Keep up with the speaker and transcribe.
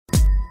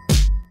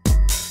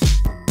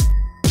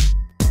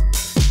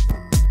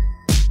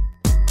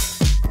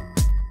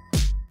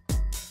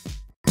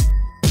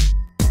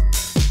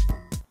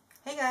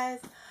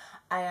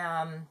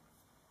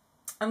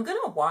I'm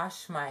gonna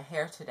wash my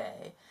hair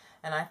today,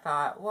 and I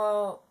thought,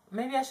 well,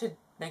 maybe I should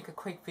make a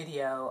quick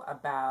video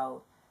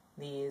about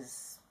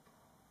these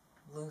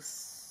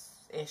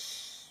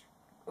loose-ish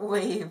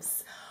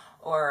waves,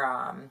 or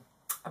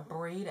a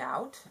braid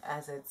out,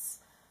 as it's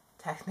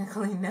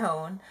technically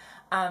known.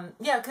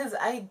 Yeah, because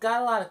I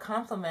got a lot of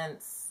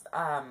compliments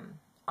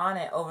on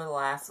it over the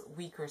last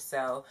week or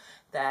so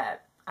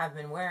that I've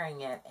been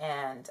wearing it,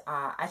 and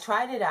I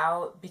tried it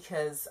out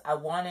because I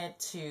wanted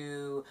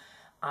to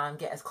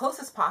get as close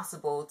as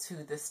possible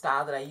to the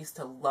style that I used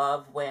to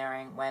love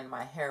wearing when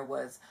my hair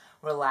was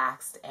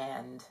relaxed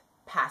and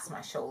past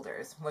my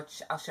shoulders,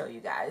 which I'll show you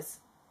guys.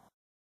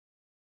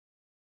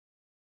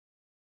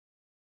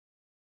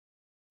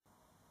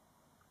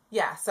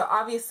 Yeah, so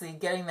obviously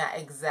getting that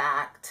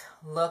exact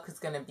look is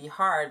going to be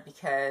hard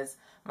because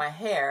my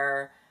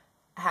hair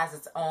has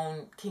its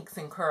own kinks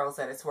and curls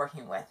that it's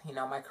working with. You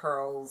know, my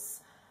curls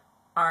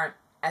aren't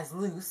as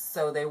loose,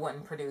 so they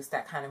wouldn't produce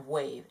that kind of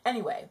wave.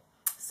 Anyway,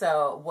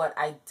 so what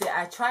I did,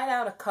 I tried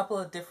out a couple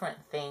of different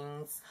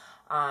things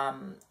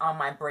on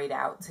my braid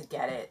out to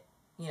get it,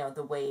 you know,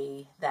 the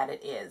way that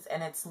it is.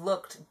 And it's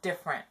looked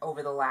different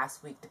over the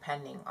last week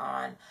depending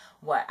on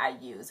what I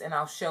use. And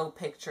I'll show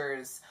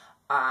pictures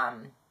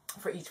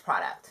for each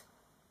product.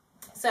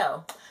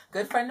 So,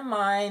 good friend of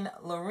mine,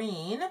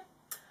 Lorene,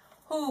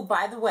 who,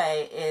 by the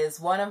way, is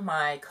one of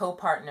my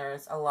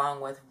co-partners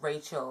along with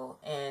Rachel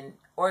in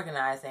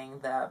organizing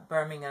the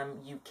Birmingham,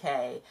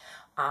 UK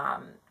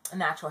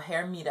Natural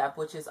Hair Meetup,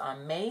 which is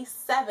on May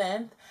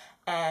 7th.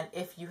 And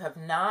if you have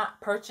not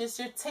purchased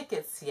your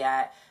tickets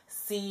yet,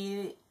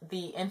 see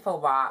the info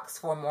box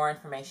for more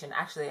information.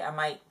 Actually, I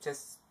might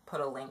just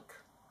put a link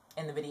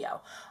in the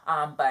video,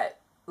 but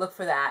look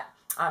for that.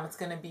 It's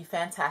going to be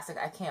fantastic.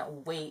 I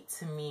can't wait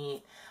to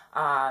meet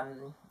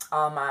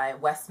all my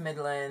West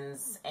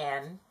Midlands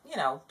and, you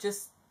know,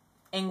 just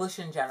English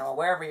in general,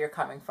 wherever you're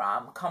coming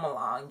from. Come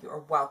along.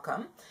 You're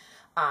welcome.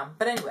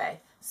 But anyway,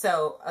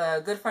 so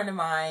a good friend of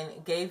mine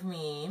gave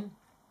me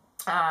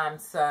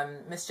some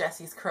Miss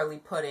Jessie's curly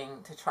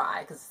pudding to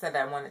try because I said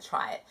I want to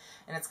try it.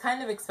 And it's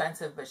kind of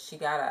expensive, but she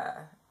got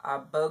a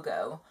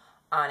BOGO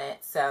on it.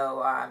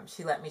 So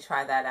she let me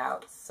try that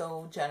out.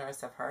 So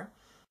generous of her.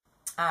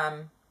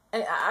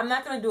 And I'm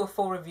not going to do a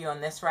full review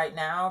on this right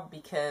now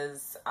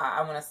because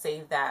I want to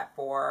save that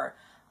for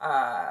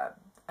a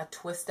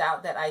twist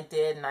out that I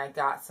did, and I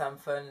got some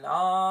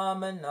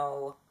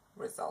phenomenal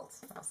results.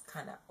 That was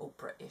kind of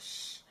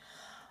Oprah-ish.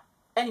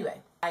 Anyway,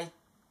 I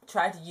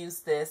tried to use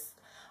this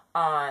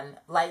on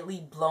lightly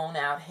blown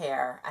out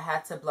hair. I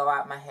had to blow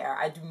out my hair.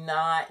 I do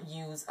not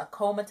use a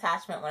comb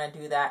attachment when I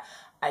do that.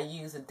 I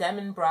use a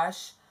Demon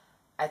brush.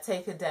 I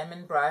take a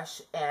Demon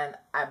brush and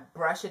I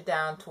brush it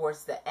down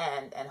towards the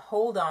end and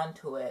hold on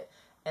to it,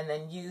 and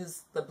then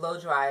use the blow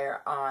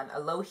dryer on a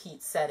low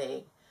heat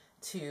setting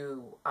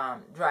to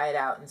dry it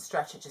out and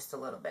stretch it just a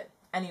little bit.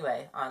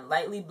 Anyway, on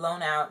lightly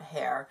blown out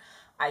hair,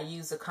 I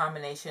use a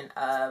combination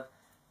of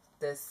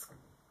this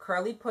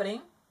curly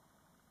pudding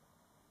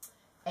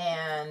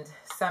and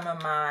some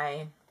of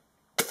my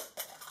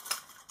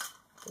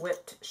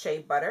whipped shea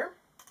butter,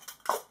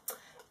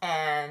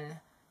 and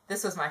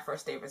this was my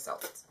first day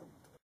results.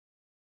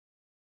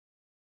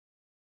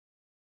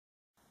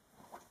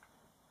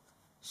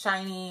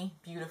 Shiny,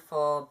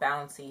 beautiful,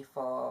 bouncy,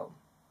 full.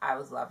 I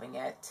was loving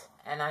it.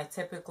 And I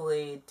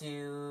typically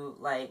do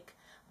like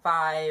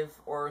 5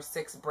 or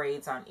 6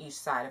 braids on each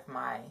side of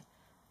my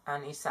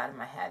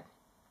head.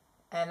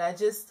 And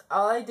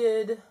all I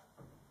did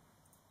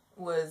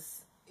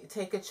was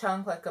take a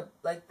chunk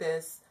like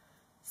this,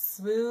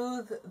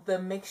 smooth the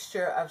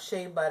mixture of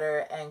shea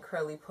butter and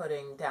curly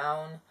pudding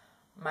down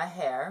my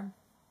hair,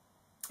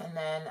 and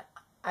then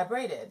I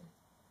braided.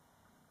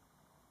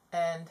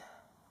 And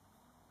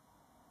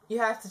you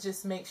have to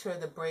just make sure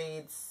the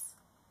braids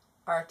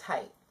are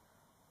tight.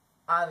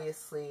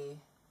 Obviously,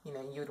 you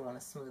know, you'd want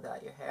to smooth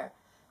out your hair.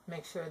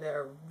 Make sure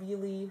they're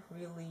really,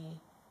 really,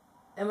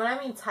 and when I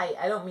mean tight,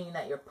 I don't mean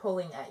that you're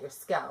pulling at your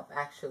scalp.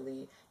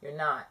 Actually, you're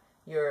not.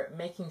 You're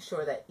making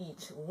sure that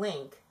each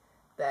link,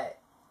 that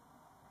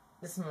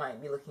this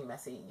might be looking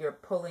messy, you're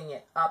pulling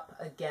it up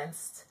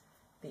against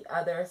the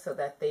other so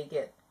that they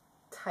get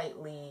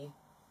tightly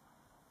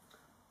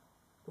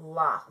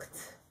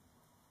locked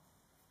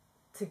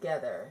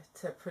together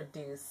to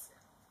produce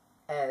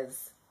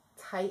as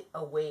tight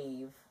a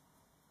wave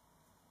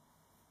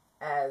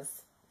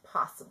as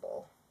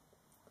possible.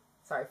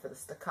 Sorry for the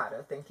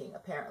staccato thinking.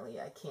 Apparently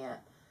I can't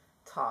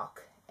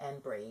talk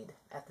and braid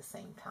at the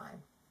same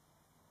time.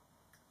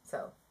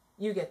 So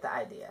you get the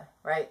idea,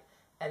 right?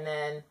 And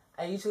then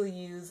I usually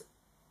use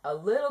a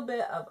little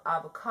bit of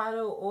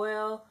avocado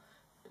oil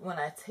when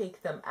I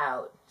take them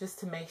out, just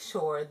to make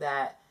sure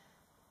that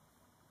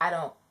I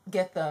don't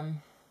get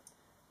them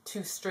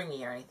too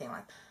stringy or anything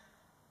like that.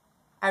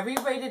 I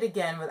re-braided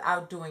again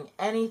without doing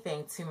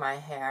anything to my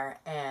hair,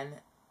 and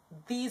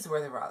these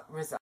were the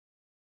results.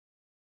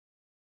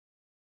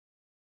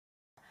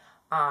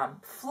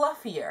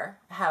 Fluffier,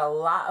 had a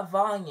lot of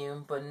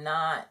volume, but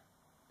not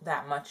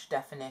that much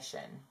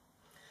definition.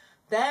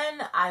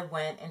 Then I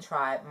went and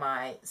tried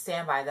my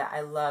standby that I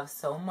love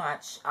so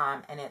much,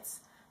 and it's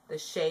the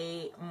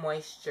Shea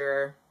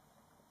Moisture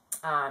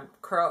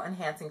Curl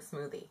Enhancing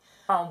Smoothie.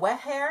 On wet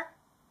hair,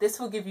 this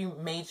will give you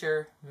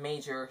major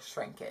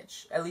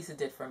shrinkage. At least it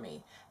did for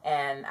me.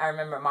 And I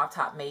remember Mop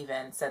Top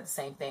Maven said the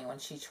same thing when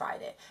she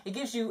tried it. It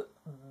gives you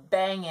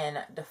banging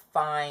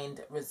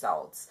defined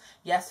results.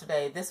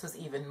 Yesterday, this was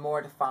even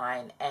more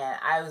defined, and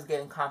I was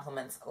getting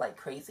compliments like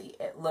crazy.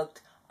 It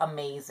looked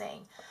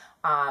amazing.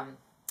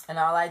 And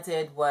all I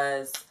did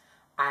was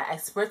I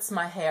spritzed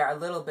my hair a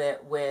little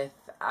bit with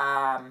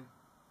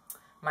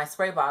my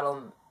spray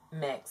bottle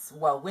mix,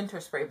 well,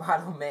 winter spray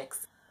bottle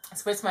mix. I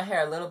spritzed my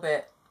hair a little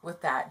bit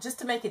with that just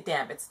to make it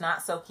damp. It's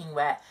not soaking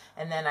wet.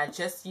 And then I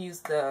just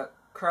used the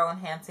curl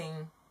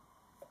enhancing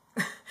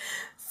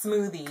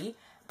smoothie,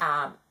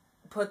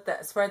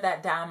 spread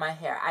that down my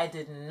hair. I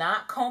did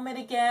not comb it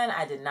again.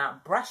 I did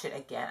not brush it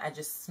again. I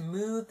just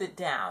smoothed it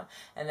down,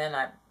 and then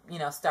I,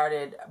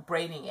 started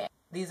braiding it.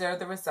 These are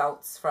the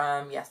results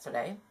from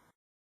yesterday.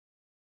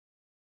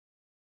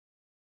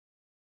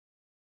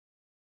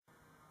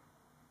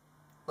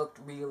 Looked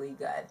really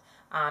good.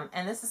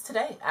 And this is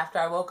today after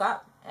I woke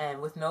up and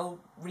with no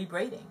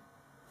rebraiding.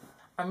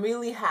 I'm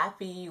really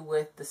happy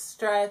with the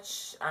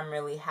stretch. I'm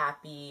really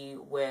happy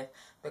with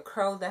the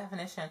curl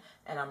definition,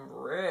 and I'm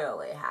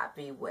really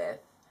happy with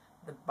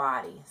the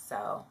body.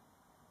 So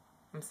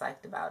I'm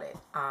psyched about it.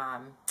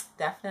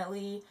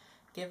 Definitely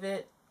give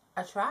it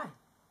a try.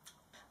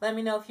 Let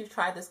me know if you've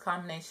tried this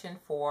combination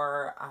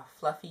for a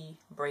fluffy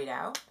braid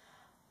out.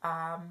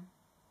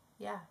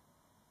 Yeah.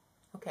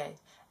 Okay.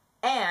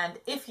 And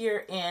if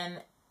you're in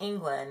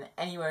England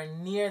and you are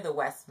near the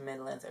West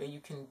Midlands, or you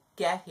can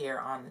get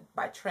here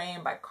by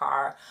train, by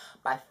car,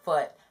 by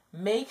foot,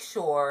 make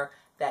sure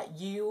that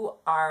you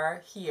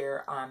are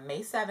here on May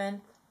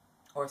 7th,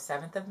 or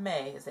 7th of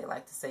May, as they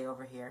like to say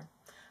over here,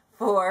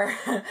 for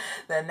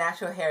the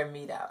Natural Hair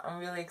Meetup. I'm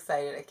really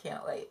excited. I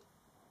can't wait.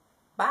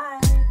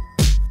 Bye.